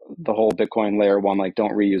the whole Bitcoin layer one, like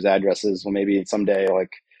don't reuse addresses. Well, maybe someday,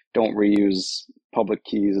 like don't reuse public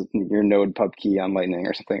keys, your node pub key on Lightning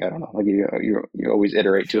or something. I don't know. Like you always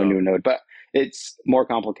iterate to a new node, but it's more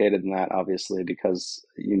complicated than that, obviously, because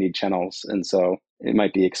you need channels. And so it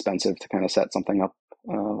might be expensive to kind of set something up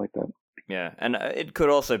like that. Yeah, and it could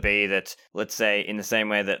also be that, let's say, in the same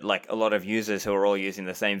way that like a lot of users who are all using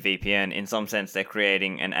the same VPN, in some sense, they're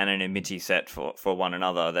creating an anonymity set for one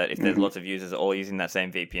another, that if there's lots of users all using that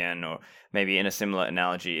same VPN, or maybe in a similar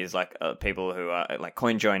analogy is like people who are like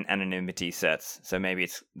CoinJoin anonymity sets. So maybe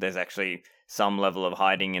there's actually some level of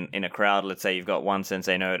hiding in a crowd. Let's say you've got one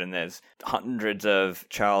Sensei node and there's hundreds of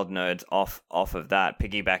child nodes off of that,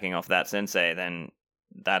 piggybacking off that Sensei, then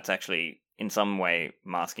that's actually in some way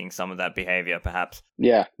masking some of that behavior, perhaps.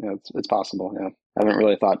 Yeah, it's possible. Yeah, I haven't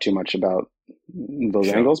really thought too much about those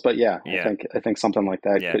angles, but I think something like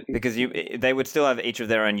that. Yeah, because they would still have each of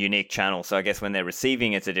their own unique channel. So I guess when they're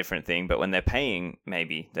receiving, it's a different thing, but when they're paying,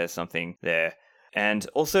 maybe there's something there. And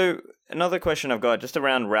also another question I've got just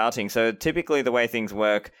around routing. So typically the way things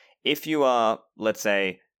work, if you are, let's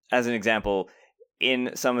say, as an example,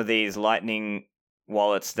 in some of these Lightning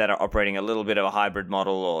wallets that are operating a little bit of a hybrid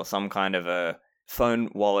model or some kind of a phone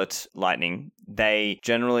wallet Lightning, they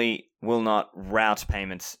generally will not route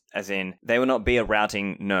payments, as in they will not be a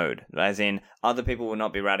routing node, as in other people will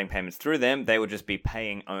not be routing payments through them. They will just be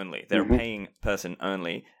paying only. They're a paying person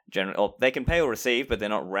only. Generally, or they can pay or receive, but they're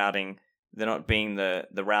not routing. They're not being the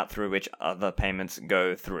route through which other payments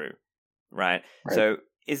go through, right? So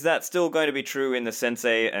is that still going to be true in the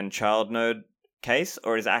Sensei and child node case,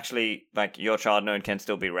 or is actually like your child node can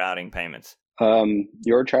still be routing payments?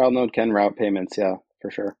 Your child node can route payments, yeah, for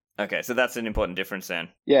sure. Okay, so that's an important difference then.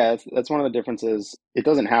 Yeah, that's one of the differences. It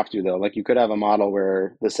doesn't have to though. Like you could have a model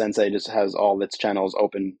where the Sensei just has all its channels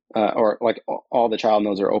open, or like all the child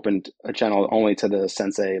nodes are opened a channel only to the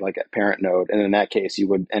Sensei like parent node, and in that case, you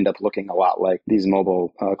would end up looking a lot like these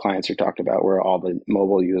mobile clients you talked about, where all the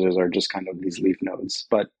mobile users are just kind of these leaf nodes.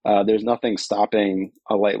 But there's nothing stopping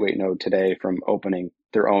a lightweight node today from opening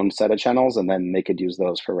their own set of channels, and then they could use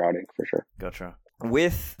those for routing for sure. Gotcha.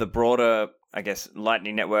 With the broader, I guess,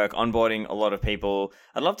 Lightning Network onboarding a lot of people,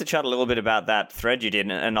 I'd love to chat a little bit about that thread you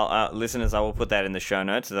did. And listeners, I will put that in the show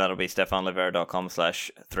notes. So that'll be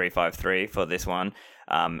stefanlivera.com/353 for this one.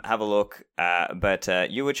 Have a look. But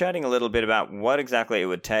you were chatting a little bit about what exactly it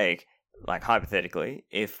would take, like hypothetically,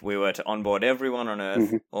 if we were to onboard everyone on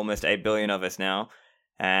Earth, almost 8 billion of us now.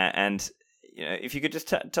 And if you could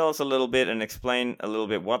just tell us a little bit and explain a little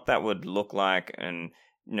bit what that would look like, and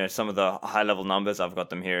some of the high-level numbers. I've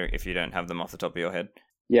got them here if you don't have them off the top of your head.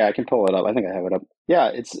 Yeah, I can pull it up. I think I have it up. Yeah,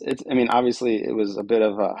 it's. I mean, obviously, it was a bit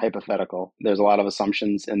of a hypothetical. There's a lot of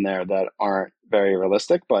assumptions in there that aren't very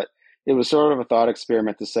realistic, but it was sort of a thought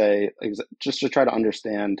experiment to say, just to try to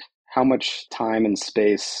understand how much time and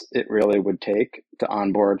space it really would take to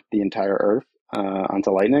onboard the entire Earth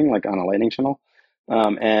onto Lightning, like on a Lightning channel,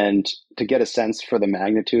 and to get a sense for the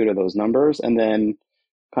magnitude of those numbers, and then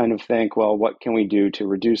kind of think, well, what can we do to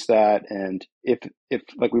reduce that? And if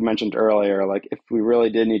like we mentioned earlier, like if we really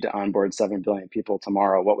did need to onboard 7 billion people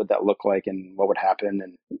tomorrow, what would that look like, and what would happen?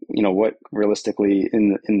 And what realistically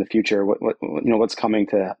in the future, what's coming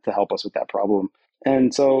to help us with that problem?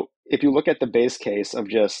 And so if you look at the base case of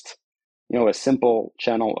just a simple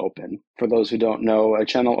channel open, for those who don't know, a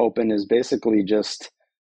channel open is basically just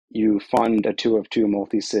you fund a 2 of 2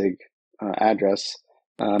 multi-sig address.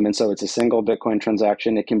 And so it's a single Bitcoin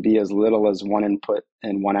transaction. It can be as little as one input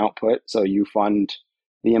and one output. So you fund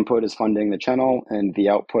the input is funding the channel, and the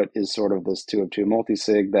output is sort of this two of two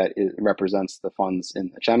multisig that represents the funds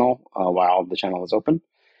in the channel while the channel is open.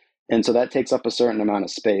 And so that takes up a certain amount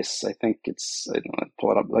of space. I think it's, I don't know,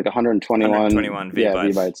 pull it up, like 121 V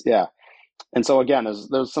bytes. V-bytes. Yeah. And so again,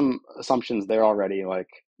 there's some assumptions there already, like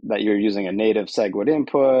that you're using a native SegWit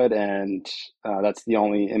input, and that's the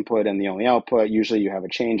only input and the only output. Usually you have a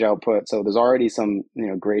change output. So there's already some,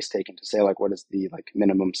 grace taken to say, like, what is the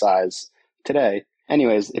minimum size today.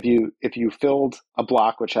 Anyways, if you filled a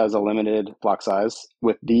block which has a limited block size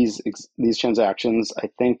with these transactions, I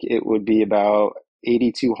think it would be about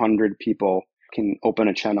 8,200 people can open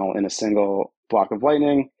a channel in a single block of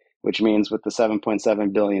Lightning, which means with the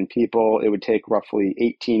 7.7 billion people, it would take roughly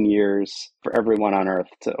 18 years for everyone on Earth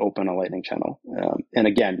to open a Lightning channel. And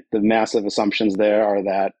again, the massive assumptions there are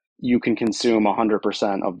that you can consume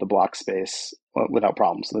 100% of the block space without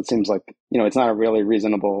problems. So that seems like, it's not a really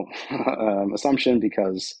reasonable assumption,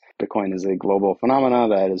 because Bitcoin is a global phenomena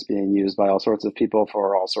that is being used by all sorts of people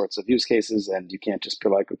for all sorts of use cases. And you can't just be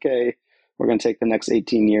like, okay, we're going to take the next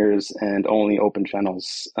 18 years and only open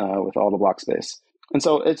channels with all the block space. And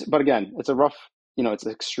so but again, it's a rough, it's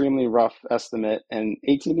an extremely rough estimate. And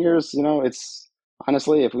 18 years, it's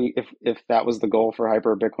honestly, if that was the goal for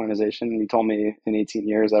hyper Bitcoinization, you told me in 18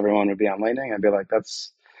 years everyone would be on Lightning, I'd be like,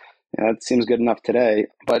 that seems good enough today.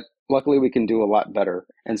 But luckily we can do a lot better.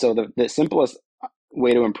 And so the simplest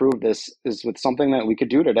way to improve this is with something that we could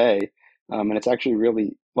do today. And it's actually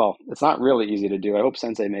really, well, it's not really easy to do. I hope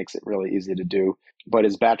Sensei makes it really easy to do, but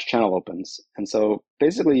is batch channel opens. And so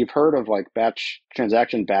basically you've heard of batch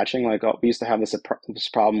transaction batching. We used to have this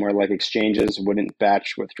problem where exchanges wouldn't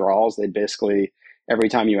batch withdrawals. They'd basically, every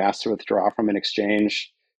time you asked to withdraw from an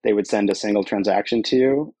exchange, they would send a single transaction to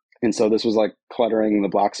you. And so this was cluttering the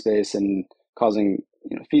block space and causing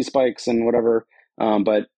fee spikes and whatever.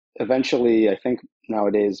 But eventually, I think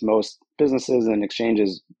nowadays most businesses and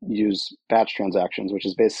exchanges use batch transactions, which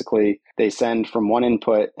is basically they send from one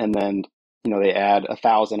input and then they add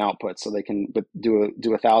 1,000 outputs, so they can do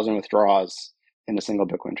 1,000 withdrawals in a single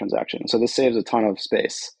Bitcoin transaction. So this saves a ton of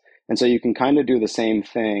space, and so you can kind of do the same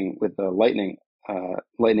thing with the Lightning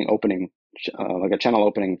opening, like a channel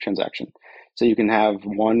opening transaction. So you can have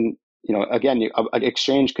one, again, an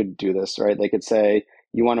exchange could do this, right? They could say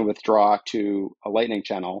you want to withdraw to a Lightning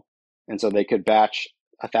channel, and so they could batch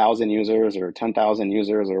 1,000 users or 10,000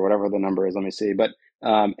 users or whatever the number is. Let me see. But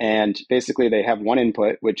and basically they have one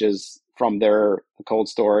input, which is from their cold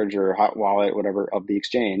storage or hot wallet, whatever, of the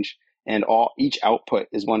exchange, and each output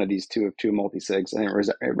is one of these two of two multisigs, and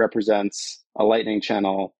it represents a Lightning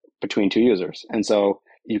channel between two users. And so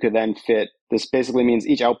you could then fit, this basically means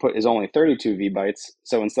each output is only 32 V bytes.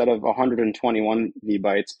 So instead of 121 V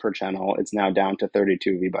bytes per channel, it's now down to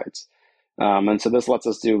 32 V bytes. And so this lets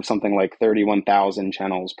us do something like 31,000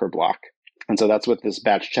 channels per block. And so that's with this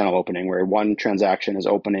batch channel opening, where one transaction is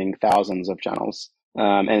opening thousands of channels.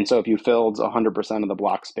 And so if you filled 100% of the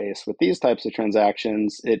block space with these types of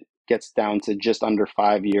transactions, it gets down to just under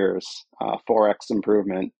 5 years, 4x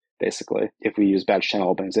improvement, basically, if we use batch channel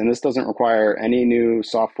openings. And this doesn't require any new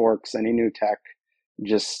soft forks, any new tech,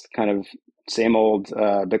 just kind of same old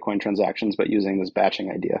Bitcoin transactions, but using this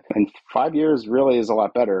batching idea. And 5 years really is a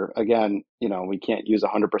lot better. Again, we can't use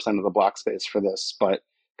 100% of the block space for this, but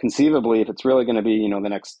conceivably, if it's really going to be, the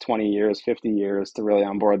next 20 years, 50 years to really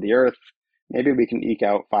onboard the Earth, maybe we can eke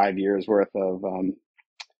out 5 years worth of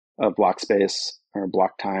block space or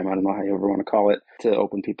block time. I don't know how you ever want to call it, to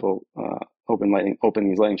open open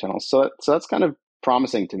these Lightning channels. So that's kind of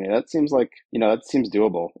promising to me. That seems like, that seems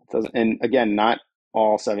doable. And again, not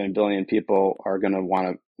all 7 billion people are going to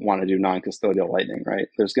want to do non-custodial Lightning, right?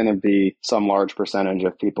 There's going to be some large percentage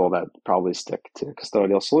of people that probably stick to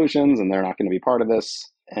custodial solutions, and they're not going to be part of this.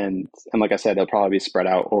 And like I said, they'll probably be spread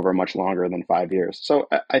out over much longer than 5 years. So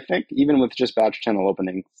I think even with just batch channel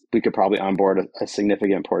opening, we could probably onboard a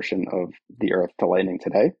significant portion of the Earth to Lightning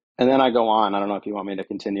today. And then I go on. I don't know if you want me to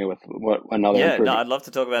continue with what another. Yeah, no, I'd love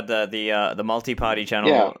to talk about the multi-party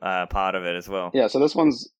channel part of it as well. Yeah, so this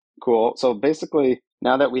one's cool. So basically,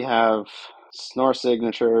 now that we have Schnorr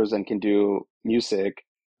signatures and can do MuSig,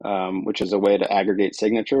 which is a way to aggregate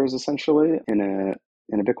signatures essentially in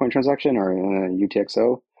a Bitcoin transaction or in a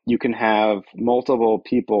UTXO, you can have multiple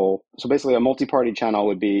people. So basically, a multi-party channel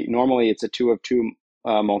would be, normally it's a two of two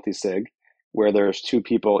multi-sig, where there's two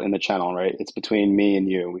people in the channel, right? It's between me and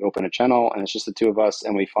you. We open a channel and it's just the two of us,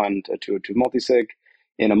 and we fund a two of two multi-sig.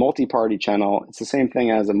 In a multi-party channel, it's the same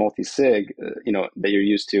thing as a multi-sig, that you're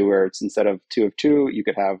used to, where it's instead of two of two, you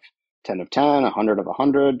could have 10 of 10, 100 of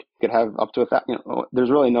 100. You could have up to there's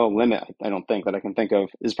really no limit, I don't think, that I can think of.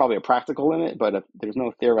 There's probably a practical limit, but there's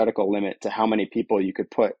no theoretical limit to how many people you could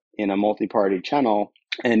put in a multi-party channel.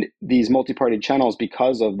 And these multi-party channels,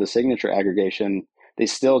 because of the signature aggregation, they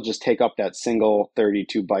still just take up that single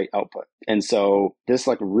 32 byte output. And so this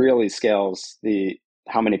like really scales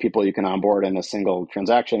how many people you can onboard in a single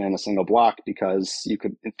transaction in a single block, because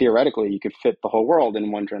theoretically you could fit the whole world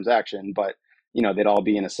in one transaction, but they'd all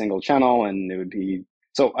be in a single channel, and it would be.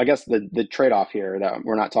 So I guess the trade-off here that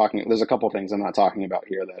we're not talking, there's a couple of things I'm not talking about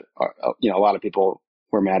here that are, a lot of people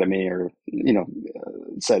were mad at me or,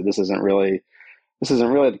 said this isn't really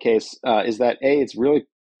the case, is that it's really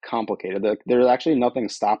complicated. There's actually nothing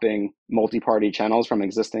stopping multi-party channels from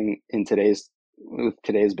existing with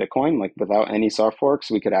today's Bitcoin. Like without any soft forks,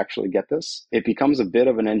 we could actually get this. It becomes a bit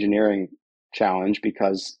of an engineering challenge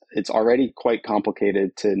because it's already quite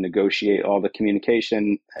complicated to negotiate all the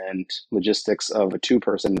communication and logistics of a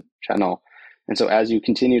two-person channel. And so as you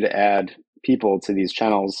continue to add people to these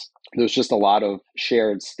channels, there's just a lot of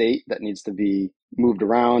shared state that needs to be moved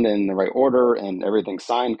around in the right order and everything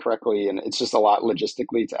signed correctly. And it's just a lot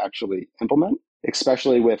logistically to actually implement,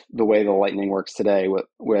 especially with the way the Lightning works today,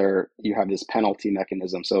 where you have this penalty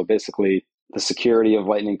mechanism. So basically, the security of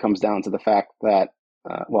Lightning comes down to the fact that,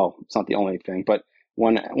 it's not the only thing, but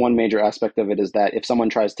one major aspect of it is that if someone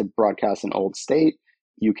tries to broadcast an old state,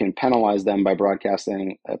 you can penalize them by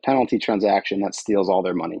broadcasting a penalty transaction that steals all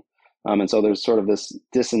their money. And so there's sort of this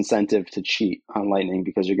disincentive to cheat on Lightning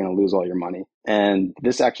because you're going to lose all your money. And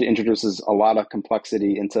this actually introduces a lot of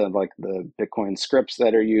complexity into like the Bitcoin scripts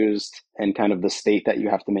that are used and kind of the state that you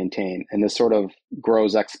have to maintain. And this sort of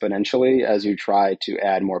grows exponentially as you try to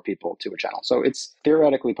add more people to a channel. So it's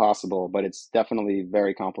theoretically possible, but it's definitely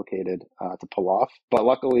very complicated to pull off. But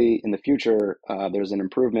luckily in the future, there's an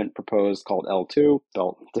improvement proposed called L2,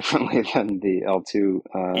 spelled differently than the L2.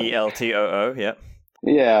 ELTOO, yeah.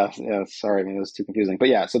 Yeah, sorry, it was too confusing. But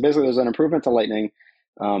yeah, so basically there's an improvement to Lightning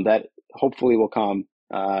that hopefully will come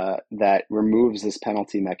that removes this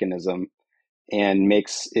penalty mechanism and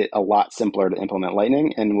makes it a lot simpler to implement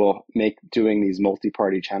Lightning, and will make doing these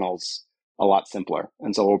multi-party channels a lot simpler.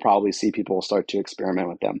 And so we'll probably see people start to experiment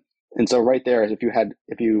with them. And so right there, if you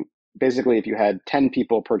had 10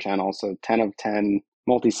 people per channel, so 10 of 10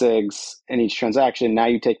 multi-sigs in each transaction, now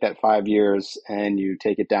you take that 5 years and you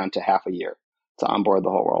take it down to half a year to onboard the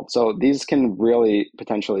whole world. So these can really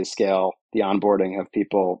potentially scale the onboarding of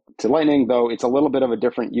people to Lightning, though it's a little bit of a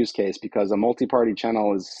different use case because a multi-party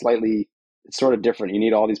channel is it's sort of different. You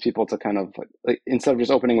need all these people to kind of, like, instead of just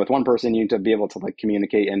opening with one person, you need to be able to like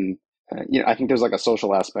communicate. And, I think there's like a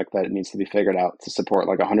social aspect that it needs to be figured out to support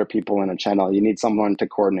like 100 people in a channel. You need someone to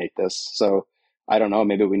coordinate this. So I don't know,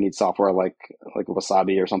 maybe we need software like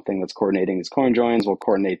Wasabi or something that's coordinating these coin joins. Will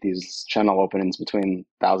coordinate these channel openings between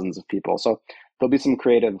thousands of people. So there'll be some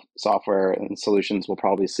creative software and solutions we'll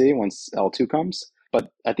probably see once L2 comes. But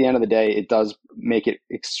at the end of the day, it does make it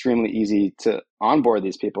extremely easy to onboard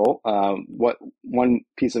these people. One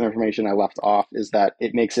piece of information I left off is that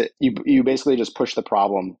it makes it, you basically just push the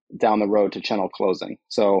problem down the road to channel closing.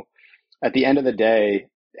 So at the end of the day,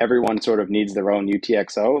 everyone sort of needs their own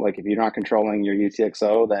UTXO. Like if you're not controlling your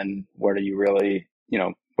UTXO, then what do you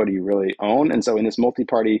really own? And so in this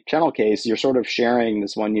multi-party channel case, you're sort of sharing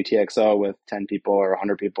this one UTXO with 10 people or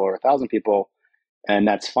 100 people or 1,000 people. And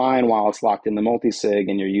that's fine while it's locked in the multi-sig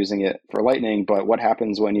and you're using it for Lightning. But what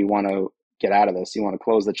happens when you want to get out of this? You want to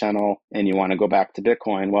close the channel and you want to go back to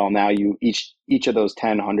Bitcoin. Well, now each of those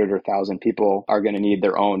 10, 100, or 1,000 people are going to need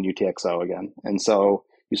their own UTXO again. And so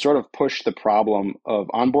you sort of push the problem of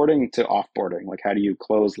onboarding to offboarding. Like, how do you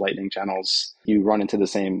close Lightning channels? You run into the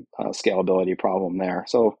same scalability problem there.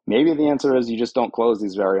 So maybe the answer is you just don't close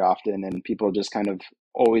these very often, and people just kind of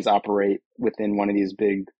always operate within one of these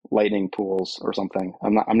big Lightning pools or something.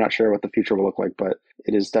 I'm not sure what the future will look like, but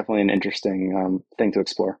it is definitely an interesting thing to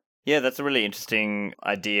explore. Yeah, that's a really interesting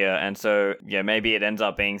idea. And so, maybe it ends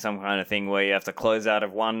up being some kind of thing where you have to close out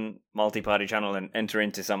of one multi-party channel and enter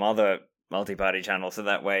into some other multi-party channel, so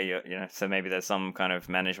that way so maybe there's some kind of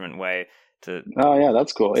management way to. Oh yeah,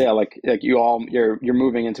 that's cool. Yeah, like you're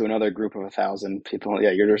moving into another group of 1,000 people.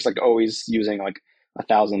 Yeah, you're just like always using like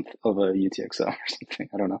 1,000th of a UTXO or something.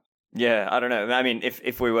 I don't know. Yeah, I don't know. I mean,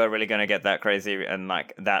 if we were really going to get that crazy and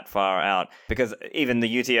like that far out, because even the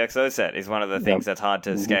UTXO set is one of the things that's hard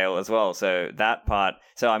to scale as well. So that part.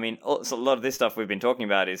 So I mean, also, a lot of this stuff we've been talking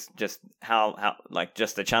about is just how like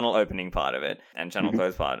just the channel opening part of it and channel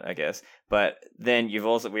close part, I guess. But then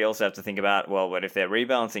we also have to think about, well, what if they're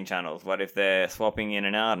rebalancing channels? What if they're swapping in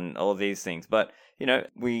and out and all these things? But,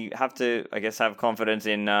 we have to, I guess, have confidence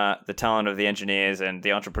in the talent of the engineers and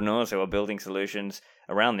the entrepreneurs who are building solutions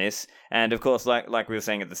around this. And of course, like we were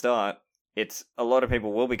saying at the start, it's a lot of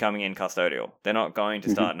people will be coming in custodial. They're not going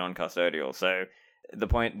to start non-custodial. So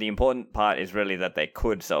the important part is really that they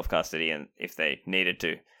could self-custody and if they needed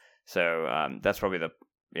to. So that's probably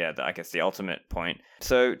I guess the ultimate point.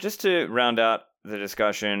 So just to round out the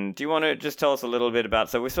discussion, do you want to just tell us a little bit about,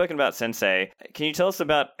 so we've spoken about Sensei. Can you tell us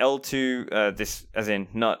about L2, this, as in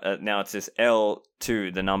not, now it's this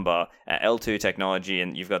L2, the number, L2 technology,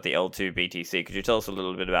 and you've got the L2 BTC. Could you tell us a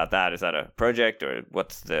little bit about that? Is that a project or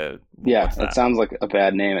what's it sounds like a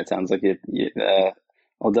bad name. It sounds like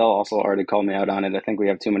Odell also already called me out on it. I think we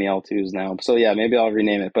have too many L2s now. So yeah, maybe I'll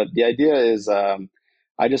rename it. But the idea is,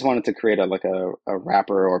 I just wanted to create a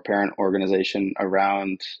wrapper or parent organization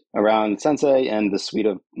around Sensei and the suite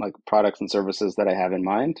of like products and services that I have in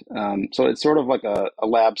mind. So it's sort of like a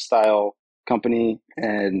lab style company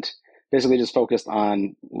and basically just focused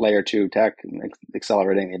on layer 2 tech,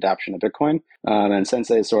 accelerating the adoption of Bitcoin. And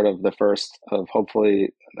Sensei is sort of the first of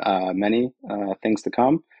hopefully many things to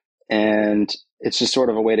come. And it's just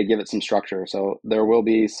sort of a way to give it some structure. So there will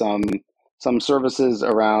be some services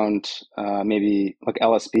around maybe like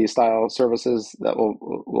LSP style services that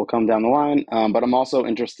will come down the line. But I'm also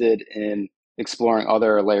interested in exploring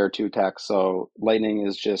other layer 2 tech. So Lightning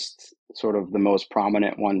is just sort of the most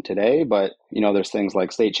prominent one today, but there's things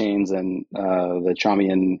like state chains and the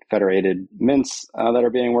Chaumian federated mints that are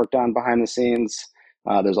being worked on behind the scenes.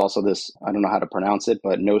 There's also this, I don't know how to pronounce it,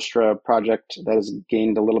 but Nostra project that has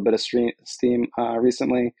gained a little bit of steam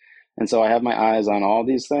recently. And so I have my eyes on all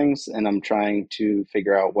these things, and I'm trying to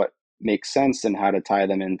figure out what makes sense and how to tie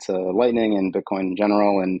them into Lightning and Bitcoin in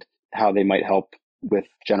general and how they might help with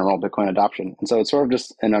general Bitcoin adoption. And so it's sort of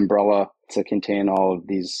just an umbrella to contain all of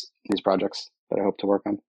these projects that I hope to work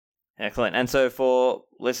on. Excellent. And so for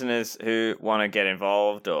listeners who want to get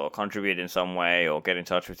involved or contribute in some way or get in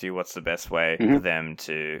touch with you, what's the best way for them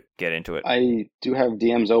to get into it? I do have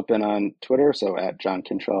DMs open on Twitter, so at John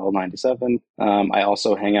Kintrell 97. I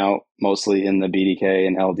also hang out mostly in the BDK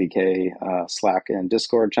and LDK Slack and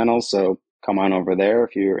Discord channels, so come on over there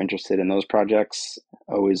if you're interested in those projects.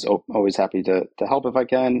 Always happy to help if I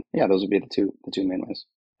can. Yeah, those would be the two main ways.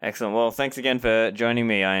 Excellent. Well, thanks again for joining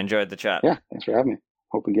me. I enjoyed the chat. Yeah, thanks for having me.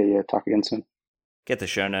 Hope we get you to talk again soon. Get the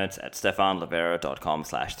show notes at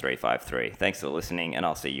stefanlivera.com/353. Thanks for listening, and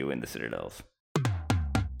I'll see you in the Citadels.